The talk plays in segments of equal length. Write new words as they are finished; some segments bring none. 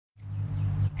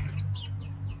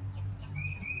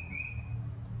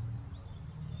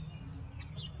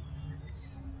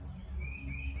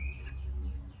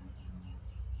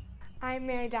I'm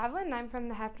Mary Davlin, and I'm from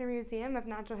the Hefner Museum of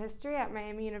Natural History at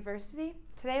Miami University.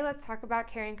 Today, let's talk about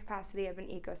carrying capacity of an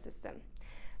ecosystem.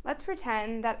 Let's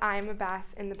pretend that I'm a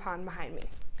bass in the pond behind me.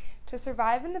 To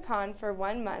survive in the pond for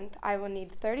 1 month, I will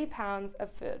need 30 pounds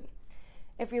of food.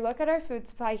 If we look at our food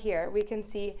supply here, we can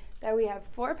see that we have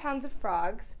 4 pounds of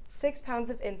frogs, 6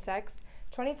 pounds of insects,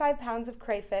 25 pounds of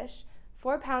crayfish,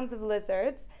 4 pounds of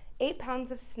lizards, 8 pounds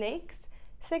of snakes,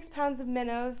 6 pounds of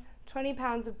minnows, 20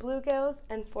 pounds of bluegills,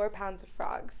 and 4 pounds of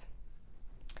frogs.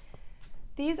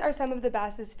 These are some of the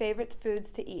bass's favorite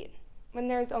foods to eat. When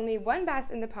there is only one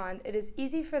bass in the pond, it is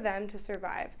easy for them to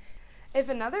survive. If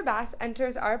another bass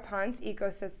enters our pond's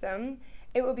ecosystem,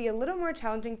 it will be a little more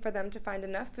challenging for them to find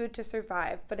enough food to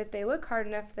survive, but if they look hard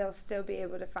enough, they'll still be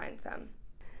able to find some.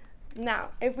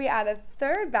 Now, if we add a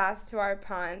third bass to our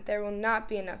pond, there will not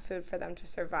be enough food for them to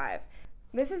survive.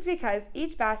 This is because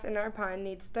each bass in our pond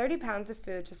needs 30 pounds of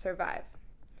food to survive.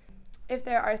 If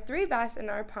there are 3 bass in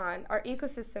our pond, our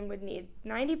ecosystem would need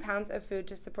 90 pounds of food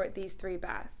to support these 3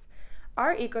 bass.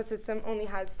 Our ecosystem only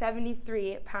has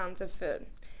 73 pounds of food.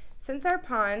 Since our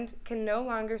pond can no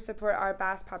longer support our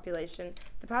bass population,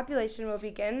 the population will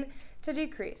begin to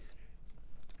decrease.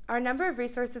 Our number of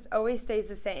resources always stays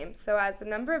the same, so as the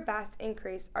number of bass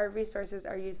increase, our resources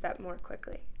are used up more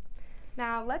quickly.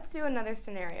 Now, let's do another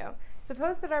scenario.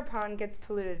 Suppose that our pond gets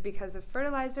polluted because of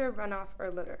fertilizer, runoff,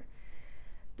 or litter.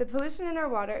 The pollution in our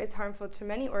water is harmful to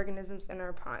many organisms in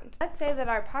our pond. Let's say that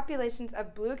our populations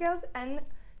of bluegills and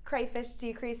crayfish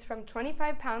decrease from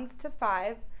 25 pounds to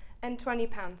 5 and 20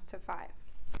 pounds to 5.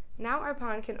 Now our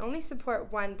pond can only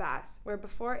support 1 bass, where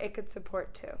before it could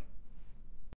support 2.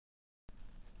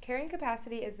 Carrying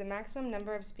capacity is the maximum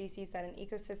number of species that an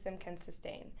ecosystem can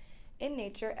sustain. In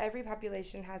nature, every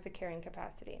population has a carrying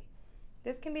capacity.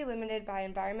 This can be limited by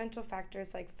environmental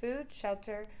factors like food,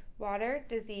 shelter, water,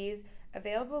 disease,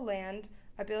 available land,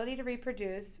 ability to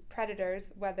reproduce,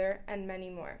 predators, weather, and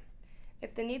many more.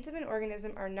 If the needs of an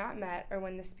organism are not met, or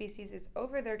when the species is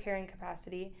over their carrying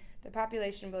capacity, the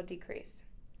population will decrease.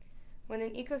 When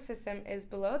an ecosystem is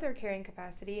below their carrying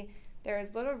capacity, there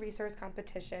is little resource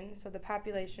competition, so the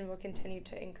population will continue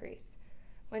to increase.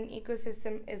 When an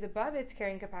ecosystem is above its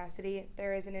carrying capacity,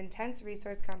 there is an intense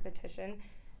resource competition,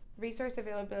 resource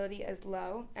availability is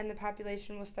low, and the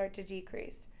population will start to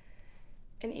decrease.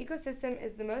 An ecosystem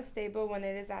is the most stable when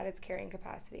it is at its carrying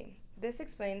capacity. This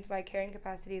explains why carrying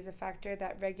capacity is a factor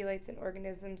that regulates an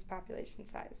organism's population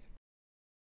size.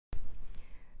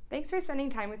 Thanks for spending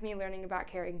time with me learning about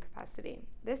carrying capacity.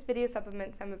 This video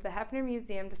supplements some of the Hefner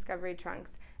Museum Discovery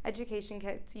Trunks education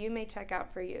kits you may check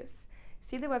out for use.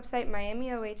 See the website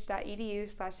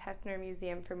miamioh.edu/Hefner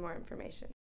Museum for more information.